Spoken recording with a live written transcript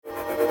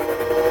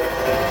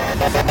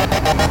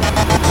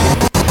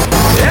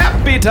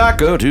Happy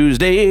Taco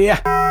Tuesday.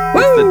 It's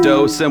the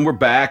dose, and we're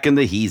back in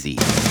the heezy.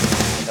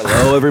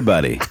 Hello,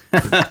 everybody.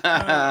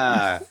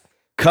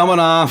 Coming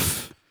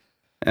off,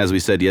 as we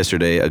said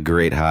yesterday, a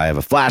great high of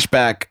a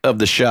flashback of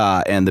the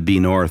Shaw and the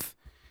B North.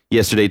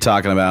 Yesterday,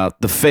 talking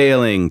about the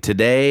failing.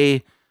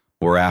 Today,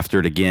 we're after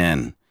it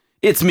again.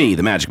 It's me,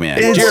 the Magic Man,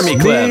 It's Jeremy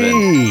me.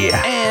 Clevin,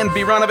 and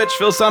Bironovich,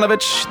 Phil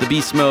Sonovich, the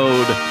beast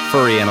mode,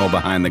 furry animal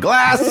behind the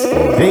glass.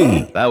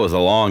 Hey. That was a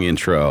long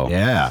intro.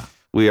 Yeah.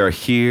 We are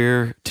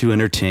here to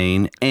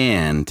entertain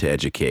and to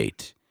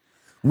educate.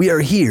 We are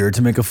here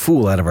to make a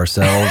fool out of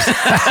ourselves.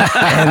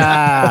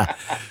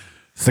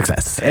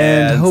 Success.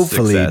 And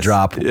hopefully success.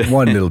 drop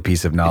one little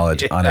piece of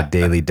knowledge on a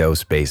daily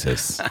dose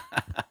basis.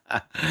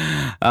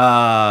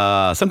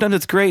 Sometimes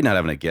it's great not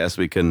having a guest.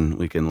 We can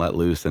let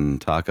loose and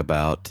talk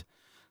about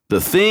the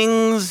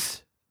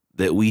things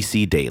that we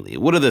see daily.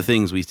 What are the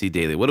things we see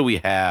daily? What do we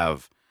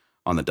have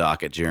on the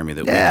docket, Jeremy,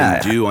 that we can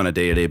do on a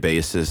day-to-day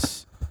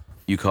basis?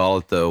 You call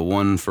it the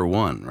one for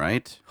one,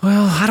 right?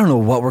 Well, I don't know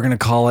what we're going to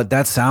call it.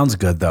 That sounds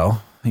good, though.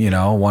 You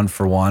know, one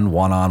for one,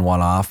 one on,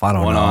 one off. I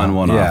don't know. One on,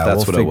 one off. Yeah, That's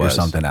we'll what it figure was.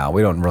 something out.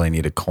 We don't really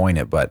need to coin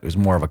it, but it was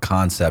more of a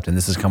concept. And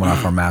this is coming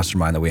off our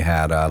mastermind that we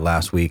had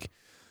last week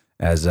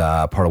as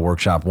part of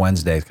Workshop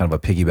Wednesday. It's kind of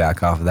a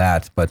piggyback off of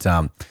that. But,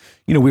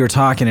 you know, we were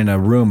talking in a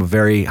room of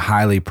very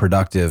highly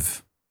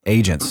productive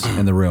agents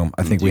in the room.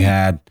 I think we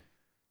had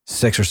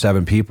 6 or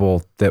 7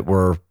 people that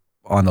were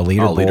on the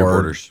leaderboard. All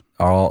leaderboarders.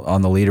 All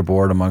on the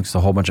leaderboard amongst a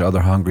whole bunch of other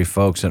hungry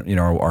folks that, you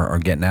know, are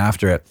getting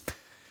after it.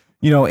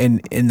 You know,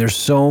 and there's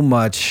so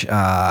much,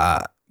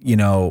 you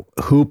know,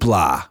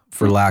 hoopla,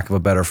 for lack of a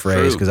better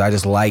phrase, because I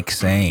just like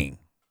saying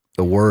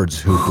the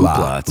words hoopla.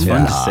 Hoopla, it's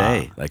fun to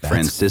say, like That's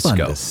Francisco.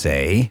 fun to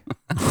say.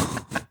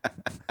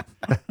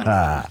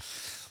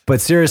 But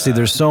seriously,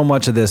 there's so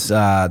much of this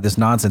this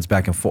nonsense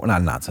back and forth.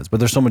 Not nonsense, but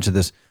there's so much of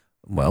this,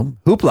 well,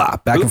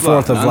 hoopla back and Hoopla,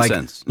 forth of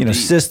nonsense, like, you know,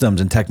 indeed.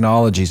 systems and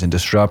technologies and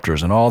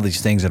disruptors and all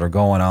these things that are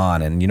going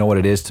on. And you know what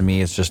it is to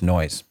me? It's just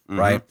noise,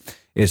 right?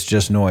 It's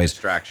just noise.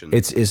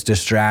 Distractions. It's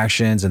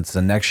distractions. It's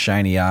the next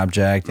shiny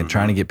object and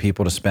trying to get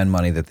people to spend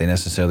money that they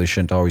necessarily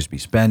shouldn't always be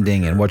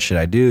spending. And what should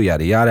I do?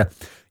 Yada, yada.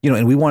 You know,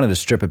 and we wanted to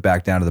strip it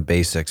back down to the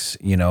basics,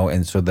 you know,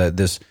 and so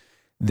this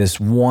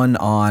one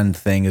on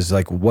thing is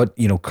like what,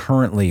 you know,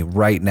 currently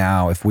right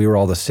now, if we were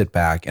all to sit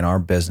back in our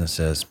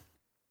businesses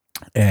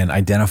and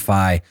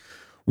identify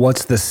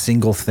what's the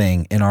single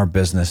thing in our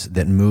business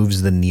that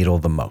moves the needle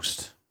the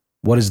most?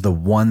 What is the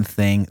one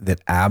thing that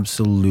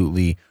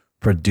absolutely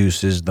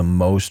produces the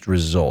most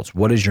results?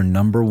 What is your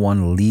number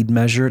one lead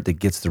measure that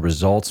gets the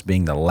results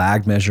being the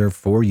lag measure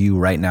for you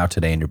right now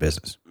today in your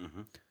business?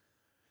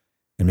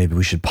 And maybe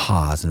we should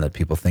pause and let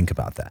people think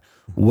about that.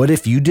 What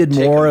if you did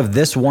more of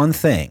this one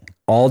thing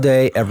all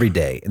day, every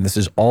day, and this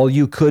is all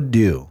you could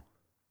do?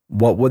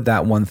 What would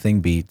that one thing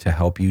be to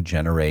help you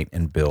generate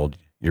and build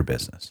your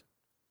business?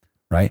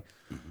 Right?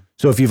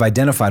 So if you've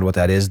identified what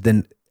that is,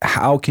 then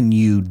how can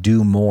you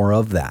do more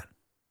of that?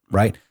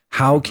 Right?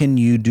 How can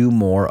you do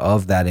more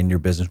of that in your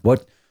business?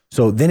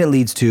 So then it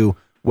leads to,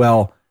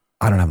 well,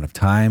 I don't have enough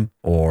time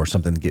or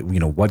something, you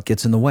know, what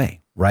gets in the way,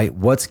 right?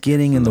 What's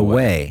getting in the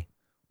way?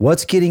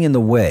 What's getting in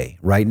the way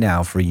right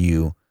now for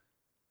you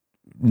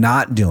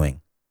not doing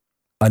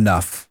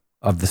enough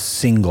of the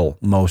single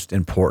most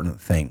important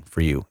thing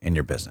for you in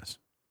your business,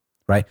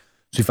 right?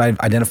 So if I've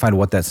identified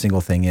what that single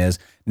thing is,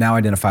 now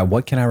identify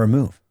what can I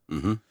remove?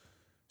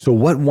 So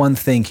what one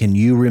thing can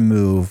you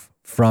remove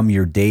from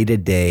your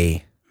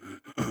day-to-day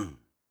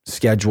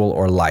schedule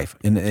or life?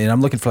 And I'm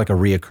looking for like a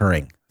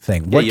reoccurring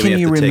thing. What can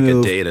you have to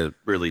remove? take a day to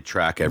really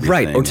track everything.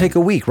 Right, or take a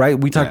week, right?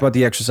 We talked about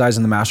the exercise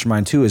in the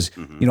mastermind too, is,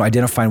 you know,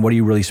 identifying what are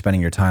you really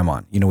spending your time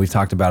on? You know, we've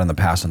talked about in the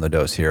past on the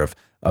dose here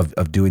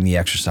of doing the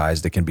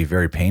exercise that can be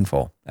very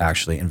painful,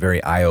 actually, and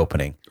very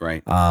eye-opening.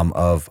 Right.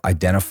 Of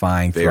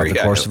identifying throughout the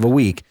course of a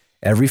week,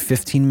 every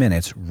 15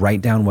 minutes,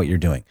 write down what you're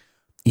doing.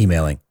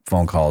 Emailing,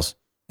 phone calls,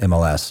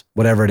 MLS,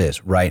 whatever it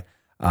is, right?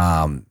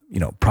 You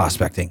know,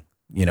 prospecting,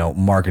 you know,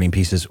 marketing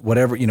pieces,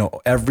 whatever, you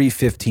know, every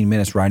 15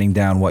 minutes writing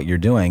down what you're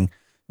doing,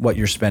 what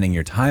you're spending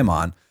your time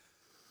on,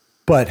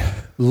 but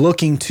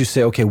looking to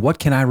say, okay, what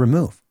can I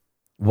remove?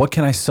 What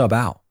can I sub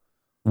out?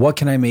 What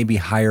can I maybe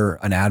hire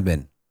an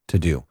admin to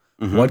do?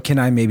 What can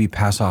I maybe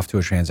pass off to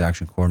a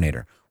transaction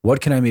coordinator?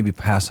 What can I maybe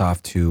pass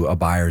off to a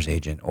buyer's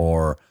agent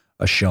or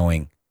a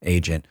showing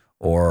agent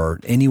or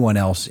anyone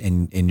else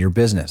in your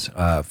business?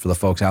 For the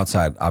folks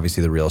outside,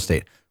 obviously the real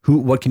estate,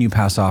 what can you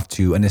pass off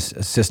to an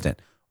assistant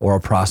or a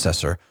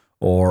processor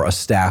or a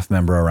staff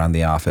member around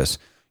the office?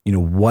 You know,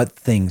 what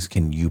things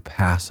can you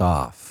pass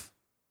off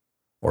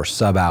or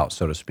sub out,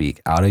 so to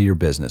speak, out of your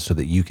business so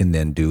that you can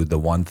then do the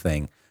one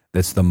thing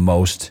that's the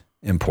most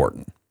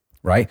important,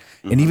 right?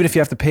 And even if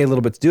you have to pay a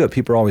little bit to do it,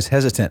 people are always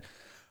hesitant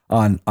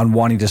on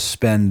wanting to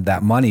spend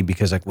that money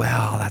because like,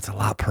 well, that's a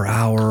lot per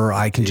hour.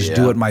 I can just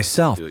do it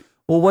myself.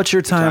 Well, what's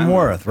your time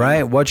worth,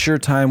 right? What's your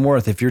time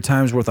worth? If your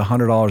time's worth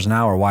 $100 an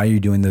hour, why are you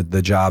doing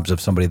the jobs of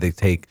somebody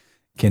that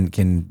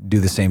can do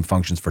the same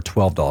functions for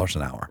 $12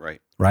 an hour? Right.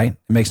 Right?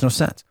 It makes no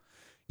sense.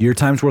 Your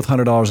time's worth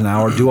 $100 an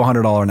hour. Do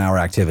 $100 an hour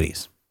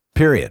activities.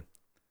 Period.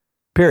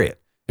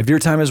 If your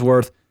time is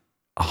worth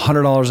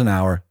 $100 an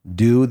hour,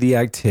 do the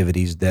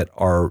activities that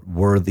are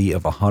worthy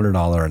of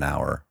 $100 an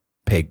hour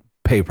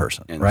pay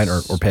person, And right?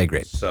 Or pay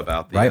grade. Sub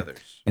out the right? others.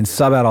 And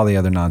sub out all the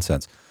other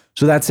nonsense.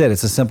 So that's it.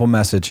 It's a simple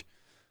message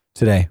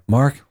today.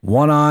 Mark,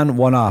 one on,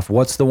 one off.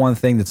 What's the one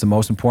thing that's the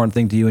most important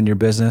thing to you in your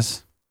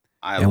business?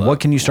 And what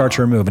can you start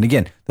to remove? And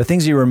again, the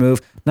things you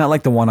remove, not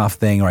like the one-off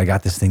thing, or I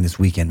got this thing this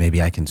weekend,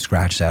 maybe I can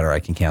scratch that or I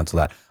can cancel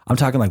that. I'm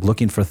talking like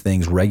looking for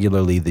things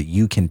regularly that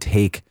you can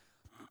take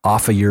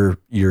off of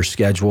your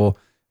schedule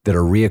that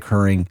are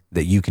reoccurring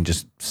that you can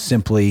just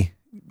simply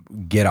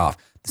get off.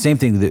 The same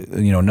thing that,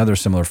 another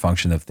similar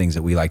function of things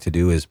that we like to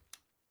do is,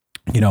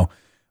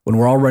 when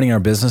we're all running our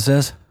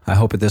businesses, I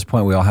hope at this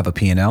point we all have a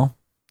P&L.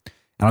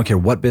 I don't care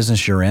what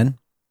business you're in,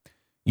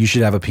 you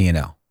should have a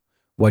P&L.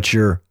 What's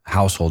your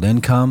household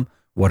income?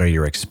 What are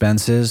your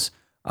expenses?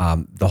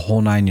 The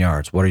whole 9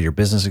 yards. What are your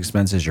business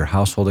expenses, your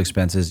household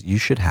expenses? You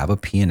should have a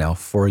P&L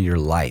for your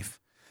life.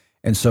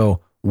 And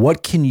so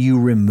what can you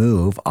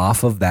remove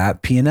off of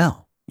that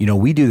P&L?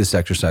 We do this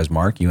exercise,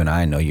 Mark, you and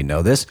I know you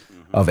know this,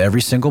 of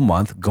every single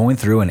month going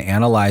through and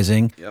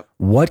analyzing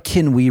what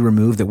can we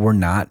remove that we're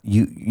not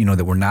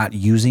that we're not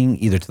using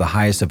either to the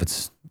highest of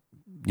its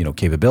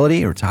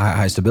capability or to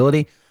highest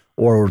ability,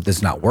 or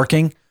that's not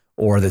working,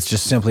 or that's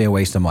just simply a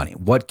waste of money.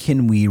 What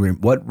can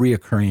what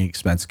reoccurring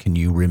expense can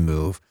you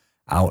remove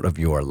out of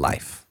your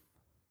life?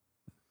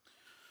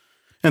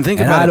 And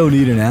I don't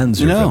need an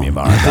answer from you,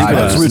 Mark.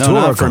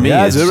 Not for me.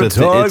 It's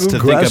to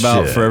think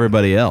about for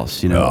everybody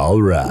else.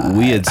 All right.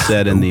 We had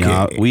said in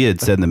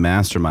the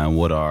mastermind,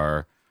 what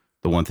are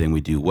the one thing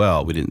we do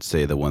well? We didn't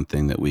say the one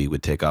thing that we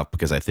would take off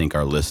because I think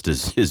our list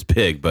is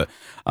big, but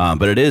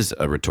it is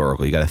a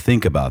rhetorical. You got to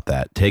think about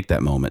that. Take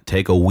that moment.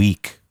 Take a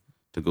week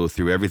to go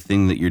through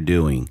everything that you're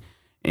doing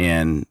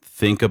and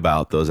think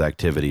about those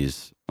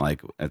activities.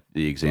 Like at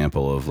the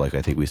example of, like,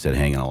 I think we said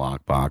hanging a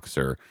lockbox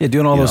or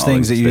doing all those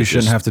things that you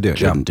shouldn't have to do.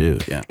 Shouldn't do.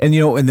 Yeah. And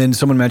and then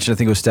someone mentioned, I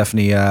think it was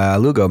Stephanie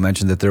Lugo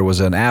mentioned that there was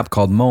an app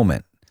called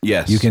Moment.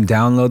 Yes. You can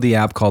download the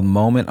app called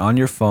Moment on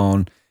your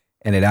phone,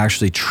 and it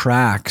actually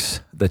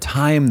tracks the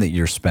time that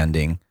you're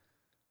spending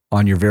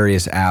on your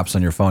various apps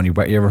on your phone. You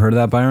ever heard of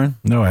that, Byron?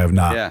 No, I have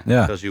not.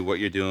 Yeah. Tells you what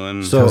you're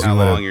doing, so how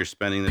long you're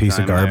spending the piece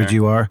time of garbage there.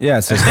 you are. Yeah,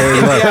 it says,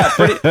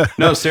 hey, look.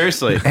 No,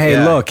 seriously.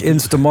 Hey, look,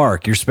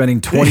 Instamark, you're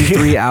spending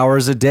 23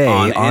 hours a day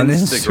on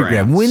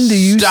Instagram. When do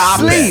you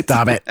sleep?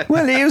 Stop it.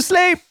 When do you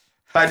sleep?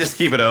 I just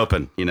keep it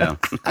open,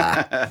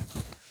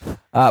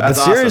 But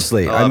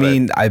seriously, awesome. I love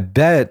it. I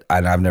bet,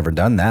 and I've never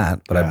done that,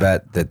 but I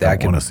bet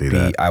that could see be,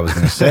 that. I was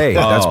going to say,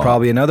 that's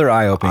probably another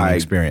eye-opening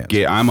experience.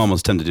 I'm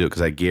almost tempted to do it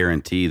because I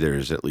guarantee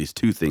there's at least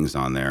two things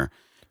on there.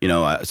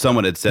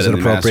 Someone had said Is it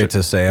appropriate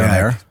to say on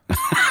air?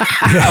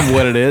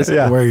 what it is?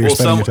 Yeah. Where you're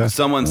spending your time.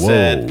 Someone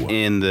said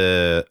in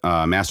the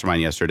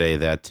mastermind yesterday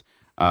that,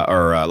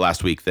 or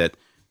last week, that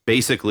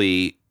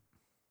basically,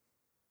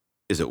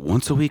 is it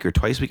once a week or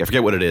twice a week? I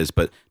forget what it is,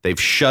 but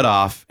they've shut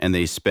off and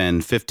they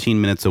spend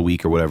 15 minutes a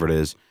week or whatever it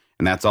is.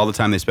 And that's all the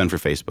time they spend for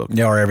Facebook.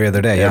 Yeah, or every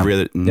other day.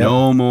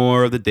 No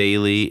more of the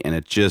daily. And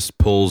it just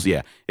pulls,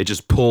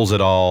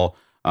 it all.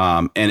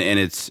 And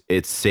it's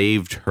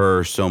saved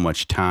her so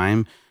much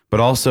time, but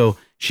also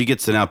she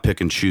gets to now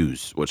pick and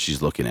choose what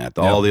she's looking at.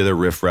 All the other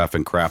riffraff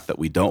and crap that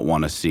we don't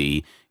want to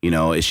see,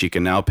 is she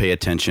can now pay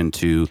attention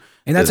to.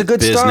 And that's a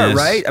good start,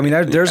 right? I mean,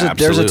 there's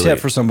a tip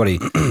for somebody.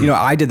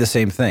 I did the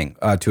same thing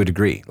to a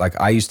degree. Like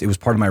it was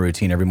part of my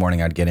routine. Every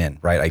morning I'd get in,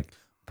 right? I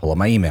pull up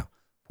my email,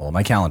 pull up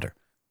my calendar,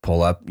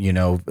 pull up,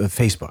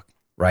 Facebook,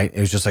 right? It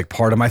was just like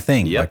part of my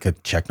thing. Yep. I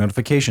could check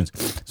notifications.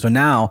 So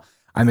now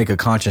I make a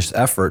conscious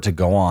effort to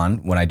go on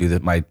when I do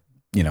my,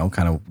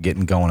 kind of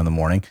getting going in the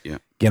morning. Yeah.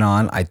 Get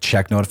on. I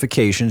check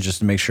notifications just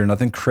to make sure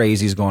nothing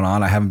crazy is going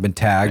on. I haven't been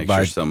tagged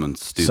by someone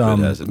stupid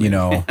hasn't been.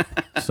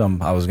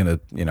 I was going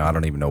to, I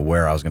don't even know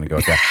where I was going to go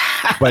with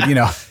that, but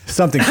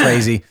something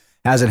crazy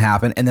hasn't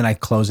happened. And then I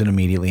close it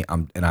immediately. I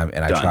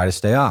try to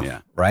stay off,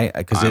 right?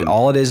 Because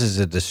all it is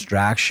a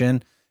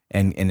distraction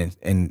and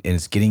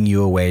it's getting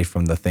you away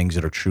from the things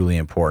that are truly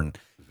important.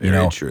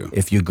 Very true.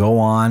 If you go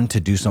on to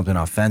do something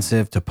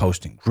offensive, to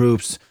post in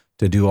groups,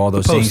 to do all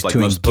those things, like to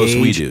most engage, posts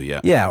we do,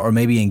 or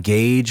maybe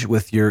engage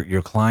with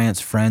your clients,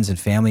 friends, and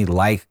family,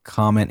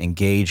 comment,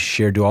 engage,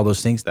 share, do all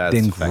those things, That's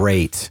then effective.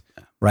 Great,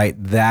 right?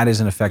 That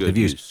is an effective Good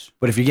use.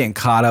 But if you're getting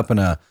caught up in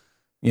a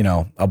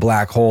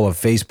black hole of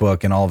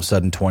Facebook and all of a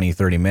sudden 20,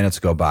 30 minutes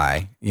go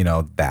by,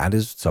 that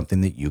is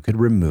something that you could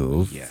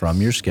remove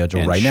from your schedule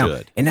and right now.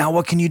 should. And now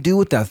what can you do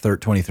with that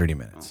 20, 30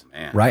 minutes,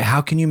 right?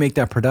 How can you make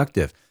that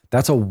productive?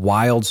 That's a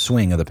wild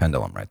swing of the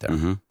pendulum right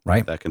there,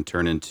 right? That can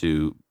turn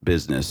into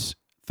business.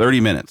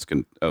 30 minutes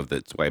of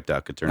that's wiped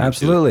out could turn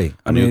Absolutely. into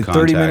a new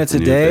 30 minutes a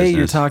day,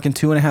 you're business. talking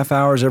 2.5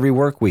 hours every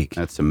work week.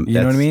 You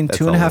know what I mean?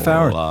 2.5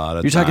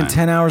 hours. You're talking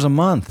 10 hours a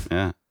month.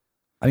 Yeah.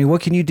 I mean,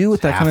 what can you do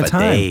with that kind of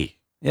time? Day,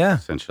 Yeah.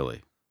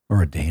 essentially.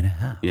 Or a day and a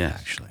half, Yes.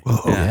 actually.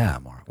 Whoa. Yeah,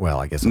 Mark. Well,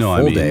 I guess a No, full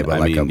I mean, day, but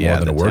more than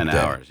a the work 10 day.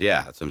 hours.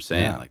 Yeah, that's what I'm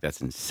saying. Yeah. Like, that's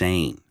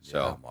insane. Yeah,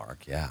 So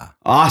Mark. Yeah.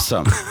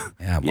 awesome.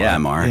 Yeah, Mark. Yeah,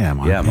 Mark. Yeah,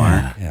 Mark. Yeah,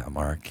 Mark. Yeah,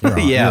 Mark. You're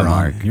on, Yeah, you're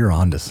Mark. you're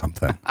on to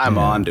something. I'm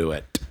on to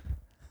it.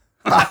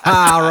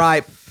 All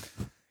right.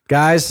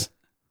 Guys,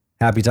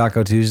 happy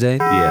Taco Tuesday.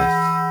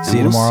 Yes. See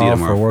you And we'll tomorrow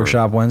for for-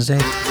 Workshop Wednesday.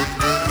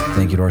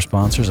 Thank you to our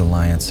sponsors,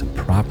 Alliance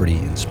Property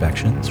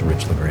Inspections,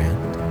 Rich LeGrand,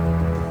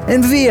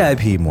 and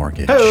VIP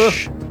Mortgage.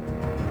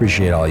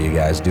 Appreciate all you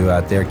guys do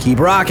out there. Keep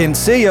rocking.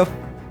 See ya.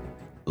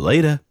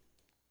 Later.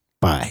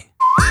 Bye.